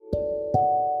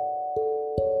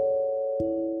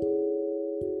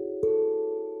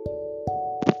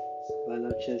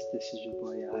Chess. This is your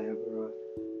boy Yahya Bro.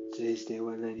 Today's day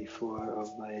 194 of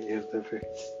my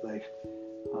imperfect life.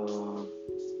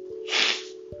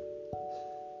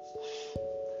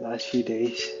 Last few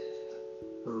days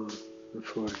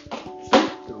before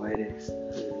the wedding,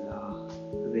 and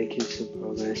I'm making some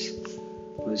progress,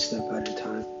 one step at a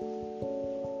time.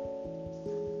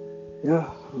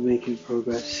 Yeah, I'm making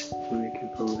progress.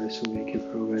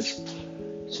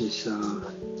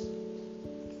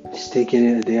 Just taking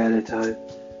it a day at a time,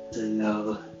 and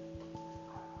I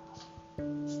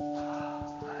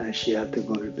actually have to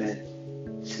go to bed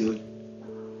soon.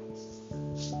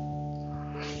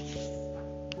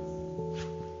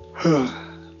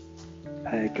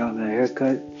 I got my hair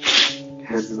cut,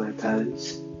 hemmed my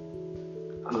pants,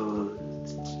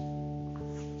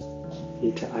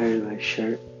 need to iron my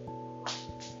shirt.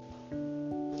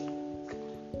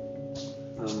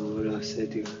 What else did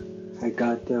I do? I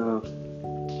got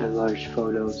enlarged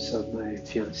photos of my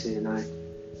fiance and I.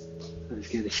 I was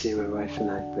gonna say my wife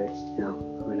and I, but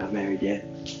we're not married yet.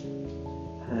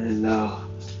 And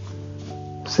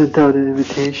sent out an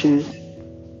invitation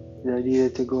that I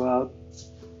needed to go out,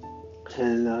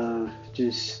 and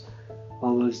just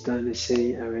almost done the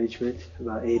city arrangement,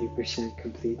 about 80%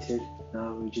 completed.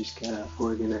 Now we just gotta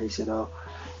organize it all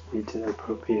into the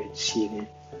appropriate seating,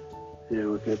 and then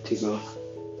we're good to go.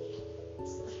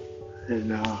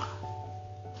 And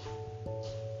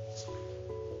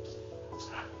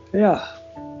yeah,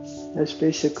 that's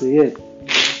basically it.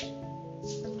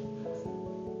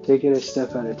 Take it a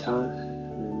step at a time,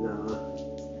 and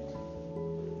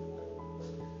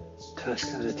task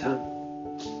at a time.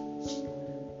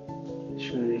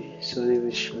 Slowly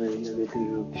but surely,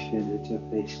 everything will fit into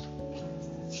place.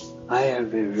 I have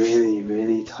been really,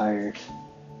 really tired.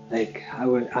 Like, I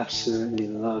would absolutely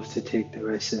love to take the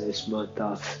rest of this month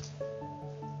off.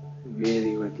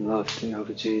 Really would love the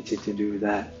opportunity to do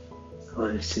that.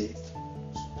 Honestly,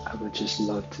 I would just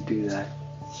love to do that.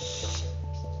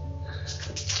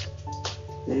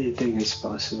 Anything is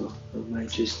possible. I might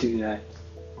just do that.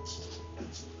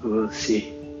 We'll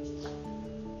see.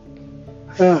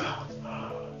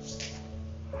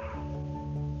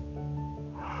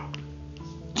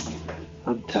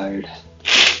 I'm tired.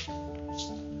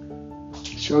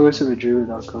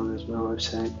 Strugglesofadreamer.com is my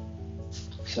website.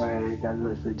 Sorry, I ain't got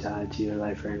nothing to add to your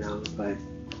life right now, but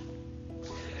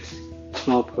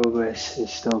small progress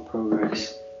is still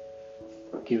progress.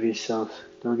 Don't give yourself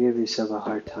a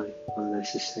hard time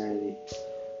unnecessarily.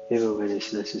 Even when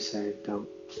it's necessary, don't.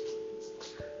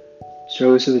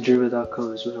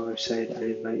 Strugglesofadreamer.com is my website. I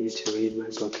invite you to read my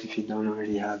book if you don't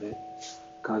already have it.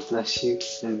 God bless you,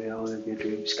 and may all of your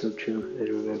dreams come true, and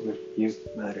remember, you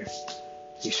matter.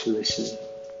 Thanks for listening.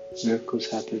 Miracles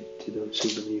happen to those who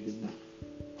believe in them.